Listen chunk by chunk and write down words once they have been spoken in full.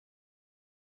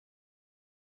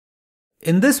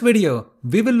In this video,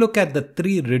 we will look at the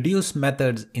three reduce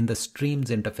methods in the streams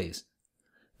interface.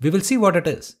 We will see what it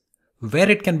is, where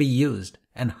it can be used,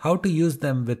 and how to use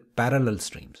them with parallel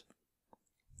streams.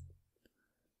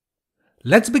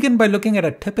 Let's begin by looking at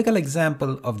a typical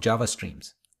example of Java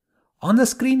streams. On the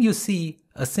screen you see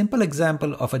a simple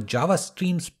example of a Java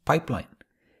streams pipeline.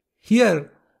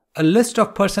 Here, a list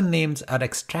of person names are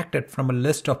extracted from a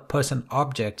list of person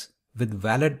objects with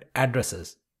valid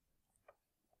addresses.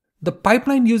 The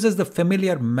pipeline uses the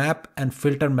familiar map and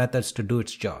filter methods to do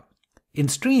its job. In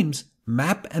streams,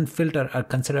 map and filter are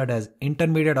considered as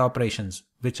intermediate operations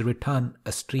which return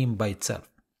a stream by itself.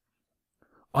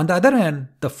 On the other hand,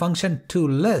 the function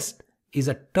toList is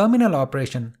a terminal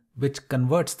operation which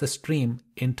converts the stream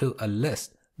into a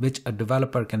list which a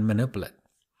developer can manipulate.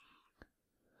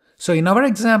 So in our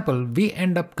example, we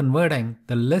end up converting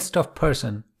the list of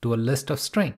person to a list of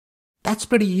string. That's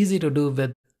pretty easy to do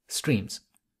with streams.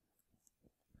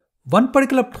 One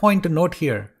particular point to note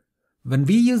here, when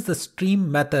we use the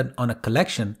stream method on a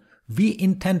collection, we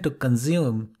intend to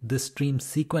consume this stream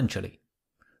sequentially.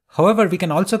 However, we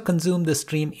can also consume the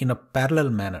stream in a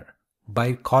parallel manner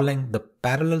by calling the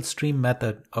parallel stream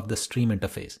method of the stream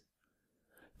interface.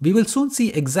 We will soon see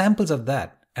examples of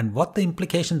that and what the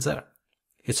implications are.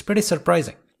 It's pretty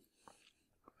surprising.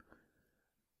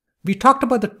 We talked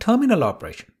about the terminal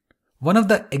operation. One of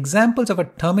the examples of a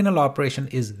terminal operation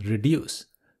is reduce,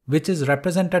 which is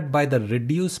represented by the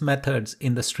reduce methods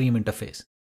in the stream interface.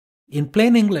 In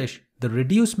plain English, the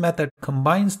reduce method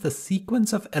combines the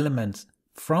sequence of elements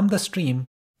from the stream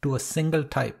to a single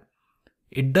type.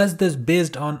 It does this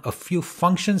based on a few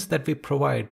functions that we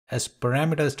provide as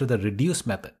parameters to the reduce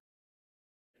method.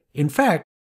 In fact,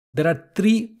 there are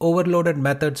three overloaded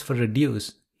methods for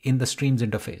reduce in the streams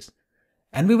interface,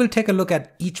 and we will take a look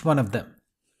at each one of them.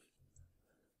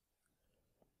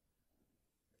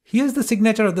 Here's the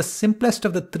signature of the simplest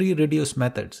of the three reduce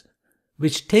methods,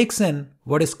 which takes in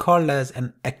what is called as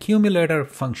an accumulator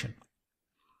function.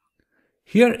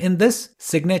 Here in this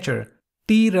signature,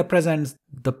 T represents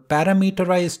the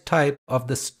parameterized type of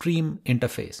the stream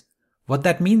interface. What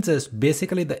that means is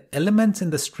basically the elements in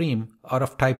the stream are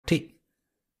of type T.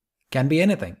 Can be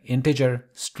anything, integer,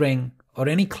 string, or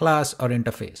any class or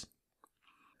interface.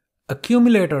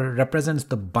 Accumulator represents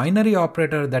the binary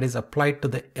operator that is applied to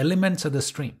the elements of the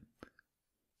stream.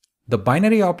 The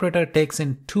binary operator takes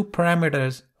in two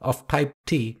parameters of type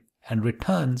T and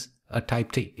returns a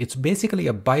type T. It's basically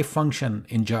a bifunction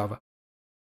in Java.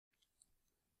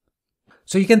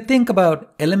 So you can think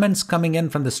about elements coming in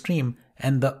from the stream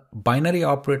and the binary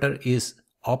operator is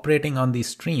operating on these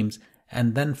streams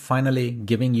and then finally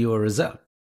giving you a result.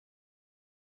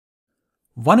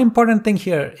 One important thing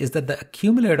here is that the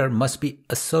accumulator must be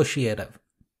associative,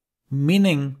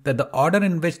 meaning that the order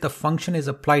in which the function is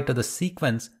applied to the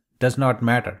sequence does not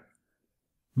matter.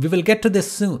 We will get to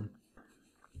this soon.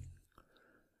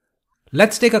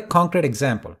 Let's take a concrete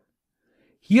example.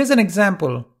 Here's an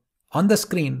example on the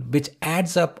screen which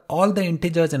adds up all the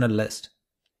integers in a list.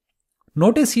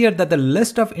 Notice here that the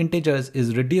list of integers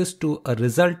is reduced to a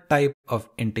result type of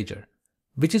integer,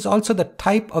 which is also the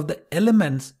type of the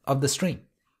elements of the string.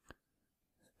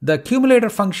 The accumulator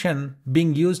function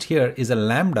being used here is a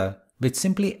lambda, which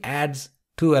simply adds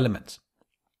two elements.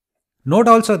 Note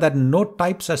also that no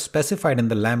types are specified in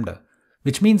the lambda,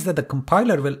 which means that the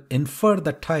compiler will infer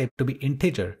the type to be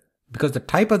integer because the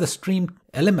type of the stream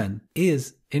element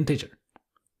is integer.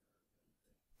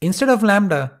 Instead of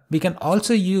lambda, we can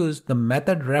also use the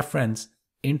method reference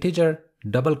integer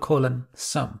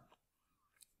 :sum.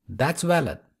 That's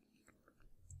valid.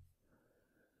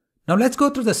 Now let's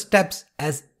go through the steps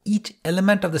as each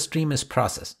element of the stream is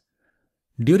processed.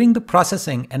 During the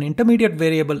processing, an intermediate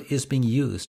variable is being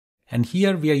used, and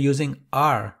here we are using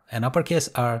R, an uppercase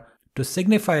R, to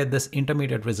signify this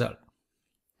intermediate result.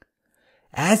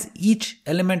 As each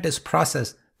element is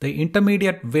processed, the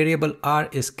intermediate variable R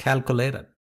is calculated.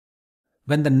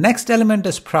 When the next element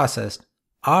is processed,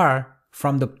 R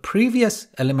from the previous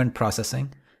element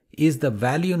processing is the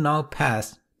value now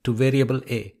passed to variable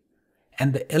A,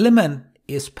 and the element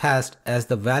is passed as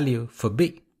the value for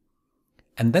B.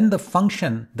 And then the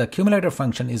function, the accumulator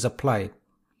function, is applied.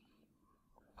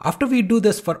 After we do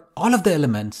this for all of the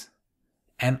elements,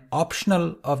 an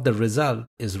optional of the result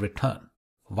is returned.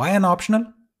 Why an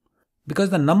optional? Because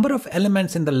the number of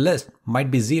elements in the list might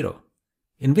be 0,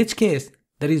 in which case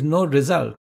there is no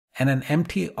result and an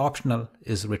empty optional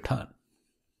is returned.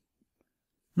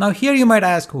 Now here you might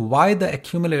ask why the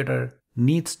accumulator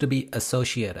needs to be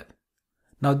associative.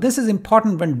 Now this is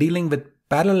important when dealing with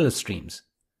parallel streams,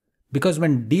 because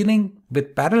when dealing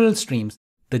with parallel streams,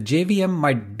 the JVM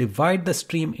might divide the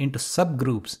stream into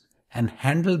subgroups and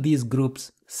handle these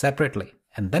groups separately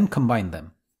and then combine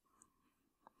them.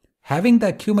 Having the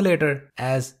accumulator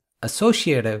as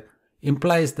associative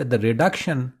implies that the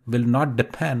reduction will not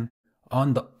depend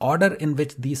on the order in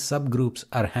which these subgroups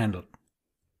are handled.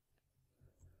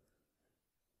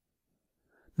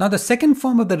 Now the second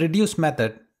form of the reduce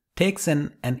method takes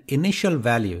in an initial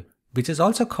value, which is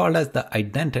also called as the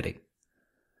identity.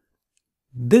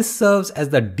 This serves as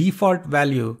the default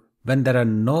value when there are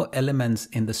no elements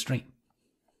in the stream.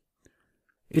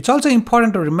 It's also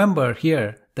important to remember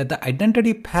here that the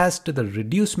identity passed to the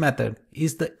reduce method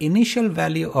is the initial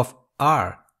value of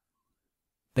R,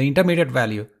 the intermediate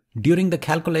value, during the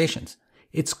calculations.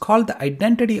 It's called the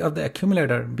identity of the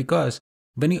accumulator because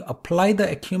when you apply the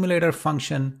accumulator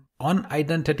function on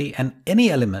identity and any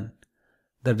element,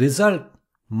 the result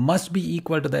must be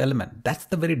equal to the element. That's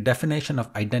the very definition of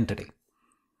identity.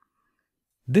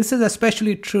 This is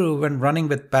especially true when running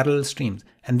with parallel streams,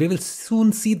 and we will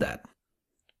soon see that.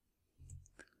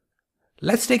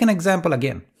 Let's take an example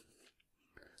again.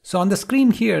 So on the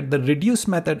screen here, the reduce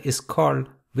method is called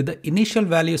with the initial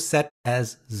value set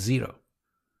as 0.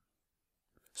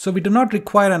 So we do not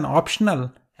require an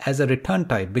optional as a return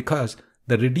type because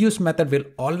the reduce method will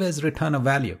always return a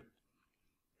value.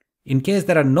 In case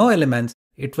there are no elements,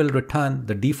 it will return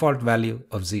the default value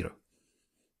of 0.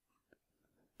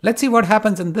 Let's see what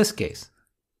happens in this case.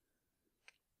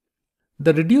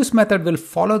 The reduce method will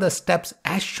follow the steps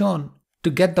as shown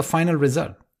to get the final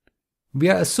result. We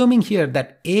are assuming here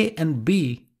that A and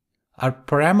B are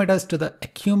parameters to the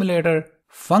accumulator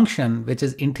function, which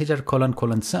is integer :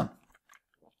 sum.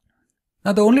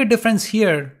 Now the only difference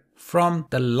here from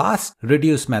the last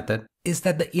reduce method is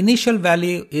that the initial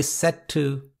value is set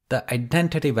to the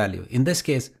identity value, in this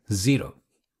case 0.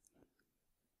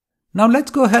 Now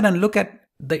let's go ahead and look at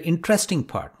the interesting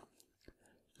part.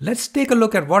 Let's take a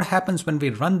look at what happens when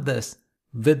we run this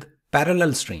with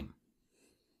parallel stream.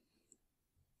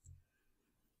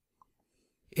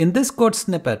 In this code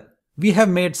snippet, we have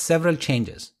made several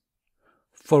changes.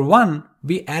 For one,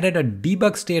 we added a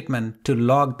debug statement to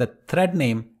log the thread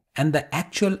name and the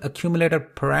actual accumulator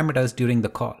parameters during the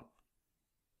call.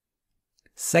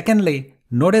 Secondly,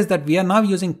 notice that we are now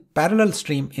using parallel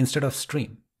stream instead of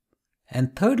stream.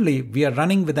 And thirdly, we are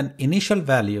running with an initial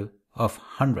value of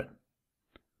 100.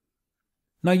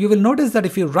 Now you will notice that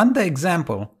if you run the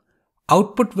example,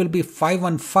 output will be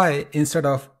 515 instead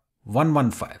of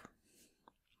 115.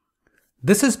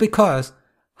 This is because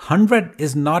 100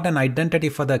 is not an identity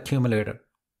for the accumulator.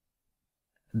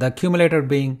 The accumulator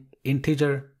being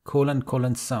integer :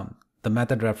 sum, the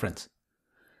method reference.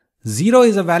 0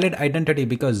 is a valid identity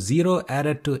because 0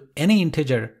 added to any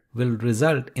integer will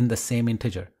result in the same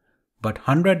integer. But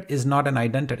 100 is not an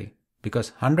identity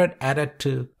because 100 added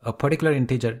to a particular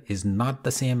integer is not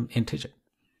the same integer.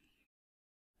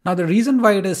 Now the reason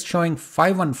why it is showing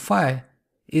 515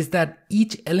 is that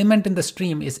each element in the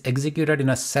stream is executed in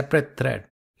a separate thread.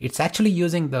 It's actually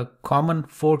using the common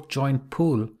fork join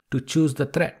pool to choose the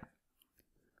thread.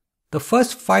 The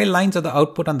first 5 lines of the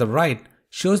output on the right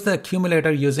shows the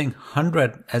accumulator using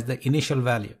 100 as the initial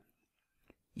value.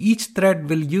 Each thread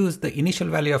will use the initial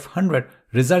value of 100,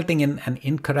 resulting in an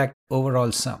incorrect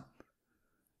overall sum.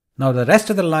 Now the rest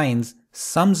of the lines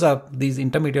sums up these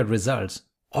intermediate results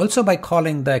also by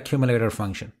calling the accumulator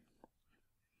function.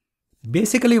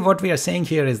 Basically what we are saying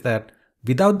here is that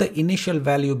without the initial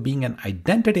value being an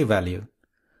identity value,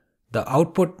 the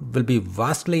output will be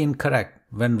vastly incorrect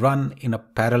when run in a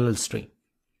parallel stream.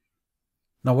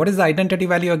 Now what is the identity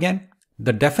value again?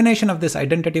 The definition of this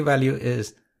identity value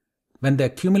is when the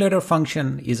accumulator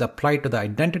function is applied to the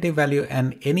identity value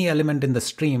and any element in the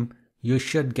stream, you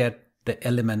should get the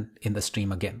element in the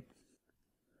stream again.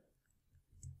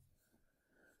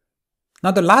 Now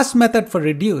the last method for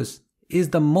reduce is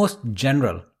the most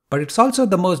general, but it's also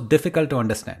the most difficult to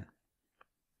understand.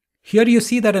 Here you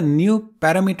see that a new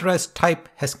parameterized type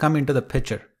has come into the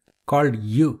picture called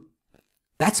U.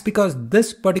 That's because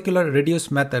this particular reduce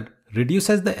method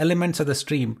reduces the elements of the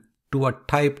stream to a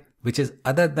type which is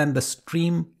other than the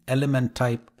stream element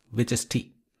type, which is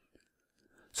T.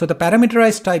 So the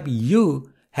parameterized type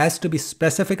U has to be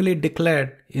specifically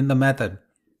declared in the method.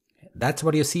 That's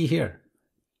what you see here.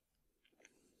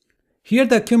 Here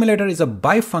the accumulator is a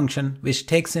by function which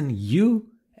takes in U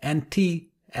and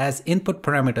T as input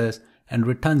parameters and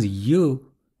returns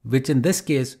U, which in this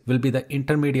case will be the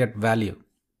intermediate value.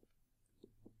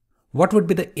 What would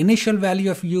be the initial value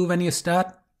of U when you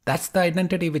start? That's the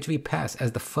identity which we pass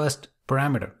as the first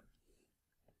parameter.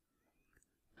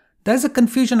 There's a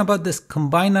confusion about this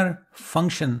combiner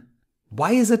function.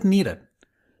 Why is it needed?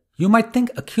 You might think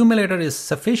accumulator is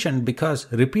sufficient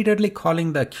because repeatedly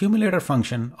calling the accumulator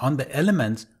function on the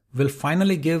elements will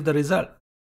finally give the result.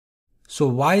 So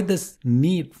why this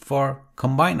need for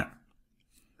combiner?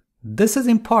 This is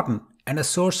important and a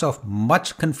source of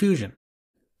much confusion.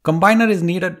 Combiner is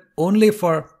needed only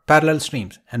for parallel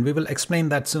streams, and we will explain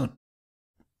that soon.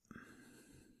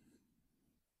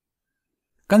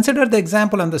 Consider the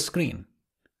example on the screen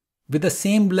with the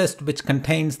same list which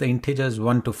contains the integers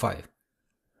 1 to 5.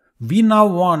 We now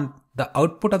want the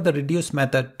output of the reduce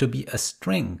method to be a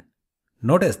string.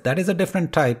 Notice that is a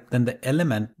different type than the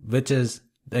element, which is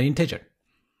the integer.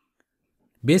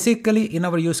 Basically, in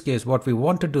our use case, what we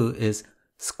want to do is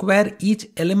square each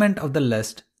element of the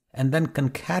list and then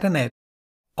concatenate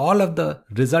all of the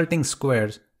resulting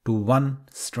squares to one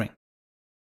string.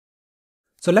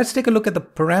 So let's take a look at the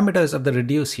parameters of the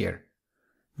reduce here.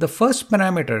 The first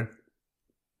parameter,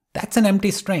 that's an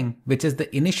empty string, which is the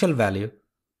initial value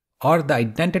or the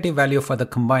identity value for the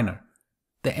combiner.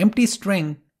 The empty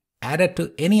string added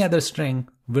to any other string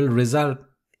will result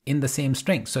in the same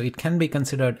string, so it can be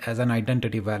considered as an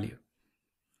identity value.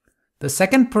 The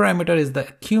second parameter is the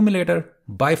accumulator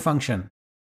by function,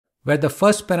 where the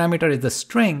first parameter is the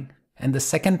string and the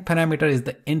second parameter is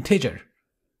the integer.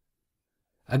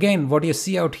 Again, what you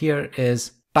see out here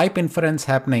is type inference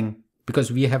happening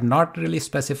because we have not really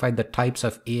specified the types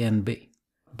of A and B,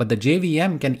 but the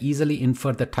JVM can easily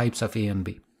infer the types of A and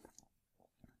B.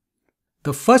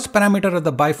 The first parameter of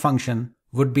the by function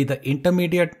would be the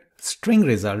intermediate string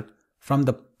result from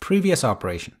the previous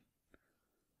operation.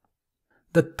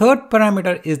 The third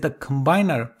parameter is the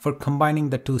combiner for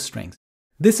combining the two strings.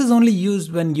 This is only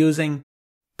used when using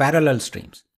parallel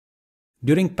streams.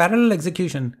 During parallel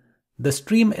execution, the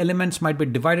stream elements might be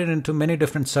divided into many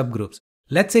different subgroups.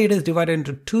 Let's say it is divided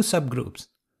into two subgroups,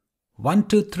 1,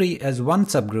 2, 3 as one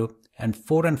subgroup and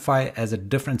 4 and 5 as a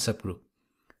different subgroup.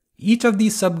 Each of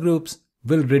these subgroups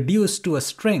will reduce to a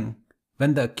string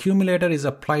when the accumulator is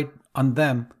applied on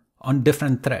them on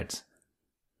different threads.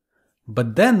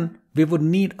 But then we would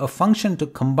need a function to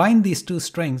combine these two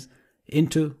strings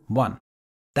into one.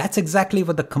 That's exactly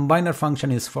what the combiner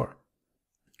function is for.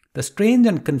 The strange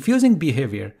and confusing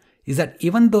behavior is that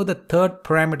even though the third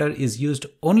parameter is used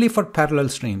only for parallel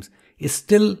streams, it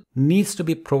still needs to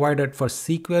be provided for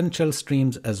sequential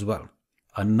streams as well.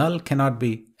 A null cannot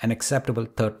be an acceptable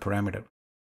third parameter.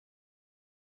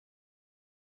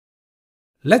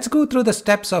 Let's go through the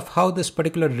steps of how this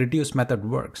particular reduce method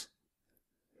works.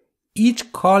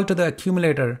 Each call to the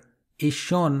accumulator is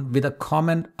shown with a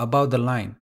comment above the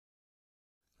line.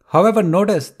 However,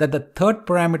 notice that the third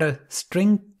parameter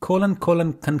string :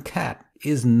 concat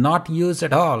is not used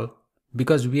at all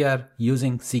because we are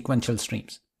using sequential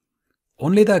streams.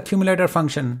 Only the accumulator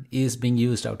function is being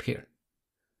used out here.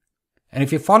 And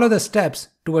if you follow the steps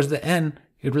towards the end,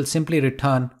 it will simply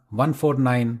return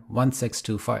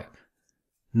 1491625.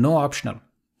 No optional.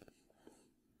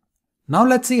 Now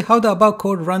let's see how the above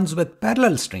code runs with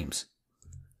parallel streams.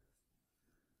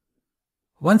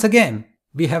 Once again,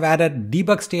 we have added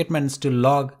debug statements to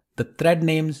log the thread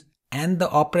names and the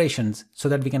operations so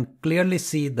that we can clearly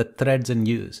see the threads in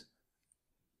use.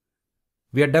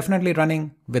 We are definitely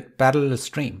running with parallel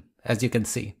stream, as you can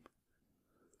see.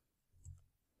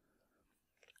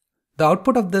 The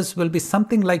output of this will be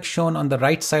something like shown on the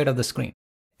right side of the screen.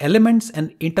 Elements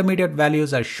and intermediate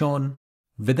values are shown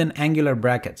within angular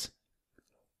brackets.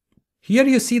 Here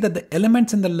you see that the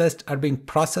elements in the list are being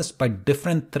processed by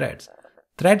different threads.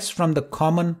 Threads from the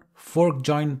common fork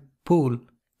join pool,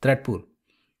 thread pool.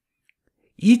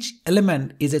 Each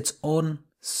element is its own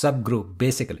subgroup,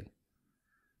 basically.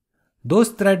 Those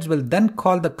threads will then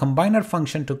call the combiner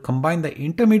function to combine the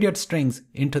intermediate strings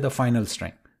into the final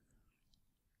string.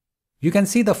 You can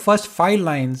see the first 5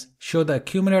 lines show the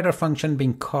accumulator function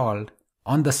being called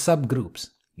on the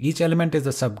subgroups. Each element is a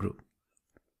subgroup.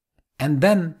 And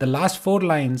then the last 4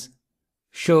 lines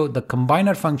show the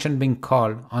combiner function being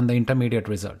called on the intermediate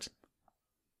results.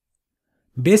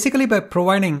 Basically, by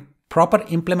providing proper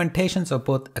implementations of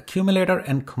both accumulator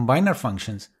and combiner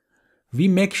functions, we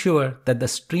make sure that the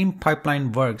stream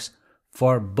pipeline works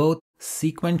for both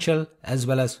sequential as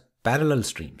well as parallel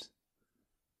streams.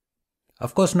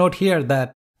 Of course, note here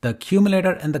that the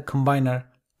accumulator and the combiner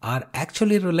are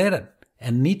actually related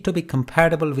and need to be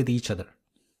compatible with each other.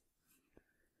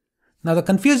 Now, the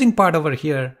confusing part over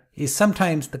here is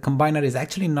sometimes the combiner is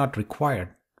actually not required,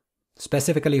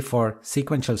 specifically for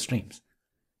sequential streams.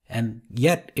 And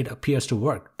yet it appears to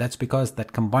work. That's because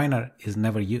that combiner is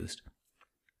never used.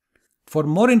 For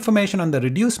more information on the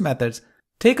reduce methods,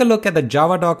 take a look at the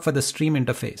Java doc for the stream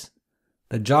interface.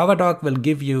 The Java doc will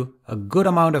give you a good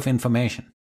amount of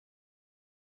information.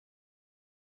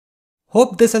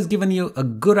 Hope this has given you a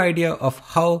good idea of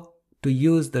how to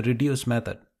use the reduce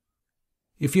method.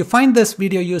 If you find this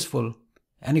video useful,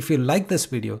 and if you like this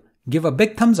video, give a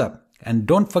big thumbs up and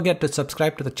don't forget to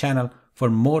subscribe to the channel for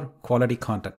more quality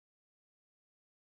content.